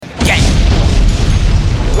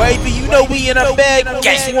Wavy, you know we in a bag on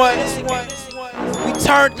this one. We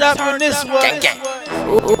turned up on this one.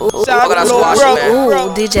 Shout out to Lil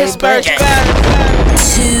Bro, DJ Break. 2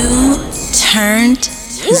 turned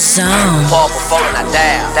zone. Fall before and I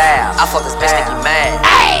down. I fuck this bitch, think he mad.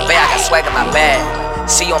 Bae, I got swag in my bag.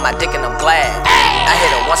 See you on my dick and I'm glad. I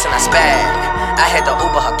hit her once and I spag. I had to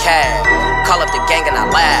Uber her cab. Call up the gang and I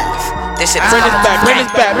laugh. This shit is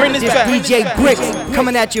bring this back. DJ Bricks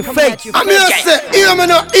coming at your face. I'm here to say, hear me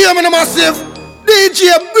now massive.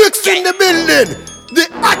 DJ Bricks in the building. The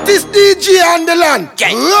hottest DJ on the land.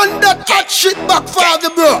 Run that hot shit back for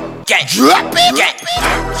the bro. Drop it.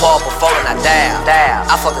 Fall before and I down.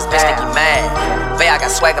 I fuck this bitch, think he mad. Bae, I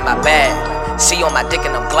got swag in my bag. See you on my dick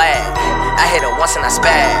and I'm glad. I hit her once and I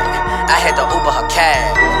spag. I had to Uber her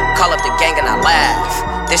cab. Call up the gang and I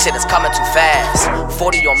laugh. This shit is coming too fast.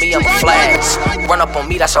 40 on me, I'm a flash. Run up on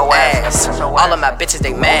me, that's your ass. All of my bitches,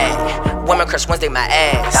 they mad. Women curse Wednesday, my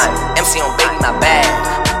ass. MC on baby, my bag.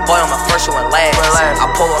 Boy, on my first show and last. I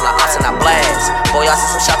pull on the ops and I blast. Boy, y'all see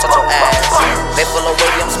some shots on your ass. They full of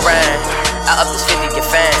Wavy, I'm spraying. I up this 50, get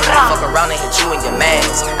fan. Fuck around and hit you and your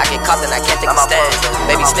mans. I get caught and I can't take a stand.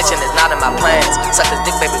 Baby snitching is not in my plans. Suck this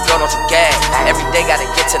dick, baby girl, don't you gag. Every day gotta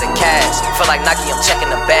get to the cash. Feel like Nike, I'm checking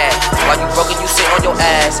the bag. While you broken, you sit on your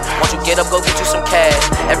ass. Once you get up, go get you some cash.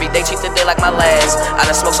 Every day treat the day like my last. I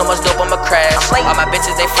done smoke so much dope, I'ma crash. All my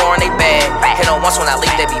bitches, they foreign, they bad. Hit on once when I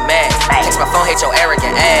leave, they be mad. Text my phone, hate your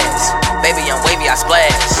arrogant ass. Baby, I'm Wavy, I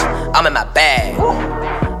splash. I'm in my bag.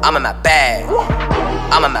 I'm in my bag.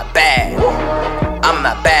 I'm in my bag. I'm in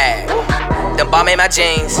my bag. Them bomb in my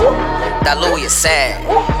jeans. That Louis is sad.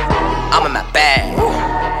 I'm in my bag.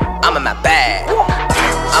 I'm in my bag.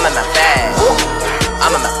 I'm in my bag.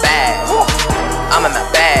 I'm in my bag. I'm in my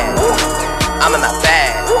bag. I'm in my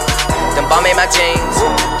bag. Them bomb in my jeans.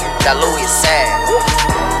 That Louis is sad.